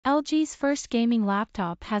LG's first gaming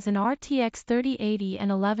laptop has an RTX 3080 and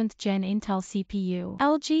 11th Gen Intel CPU.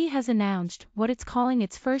 LG has announced what it's calling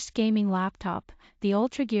its first gaming laptop, the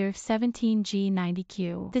UltraGear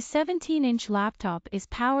 17G90Q. The 17-inch laptop is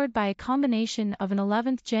powered by a combination of an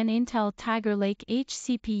 11th Gen Intel Tiger Lake H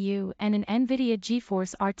CPU and an Nvidia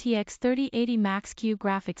GeForce RTX 3080 Max-Q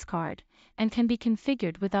graphics card, and can be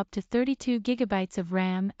configured with up to 32 GB of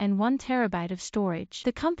RAM and 1 TB of storage.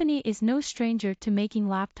 The company is no stranger to making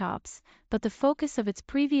laptops, but the focus of its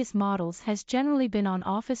previous models has generally been on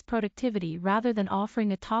office productivity rather than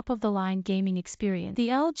offering a top-of-the-line gaming experience. The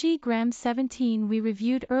LG Gram 17 we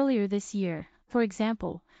reviewed earlier this year, for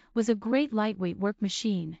example, was a great lightweight work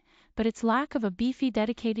machine, but its lack of a beefy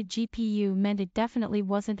dedicated GPU meant it definitely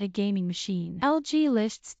wasn't a gaming machine. LG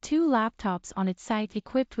lists two laptops on its site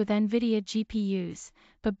equipped with Nvidia GPUs,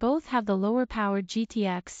 but both have the lower-powered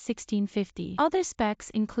GTX 1650. Other specs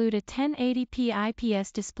include a 1080p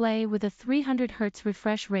IPS display with a 300 Hz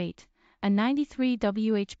refresh rate, a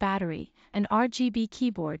 93Wh battery, an RGB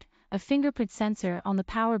keyboard, a fingerprint sensor on the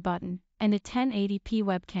power button, and a 1080p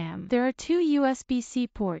webcam. There are two USB-C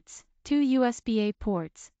ports, two USB-A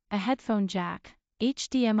ports, a headphone jack,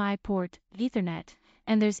 HDMI port, Ethernet,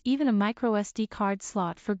 and there's even a microSD card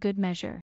slot for good measure.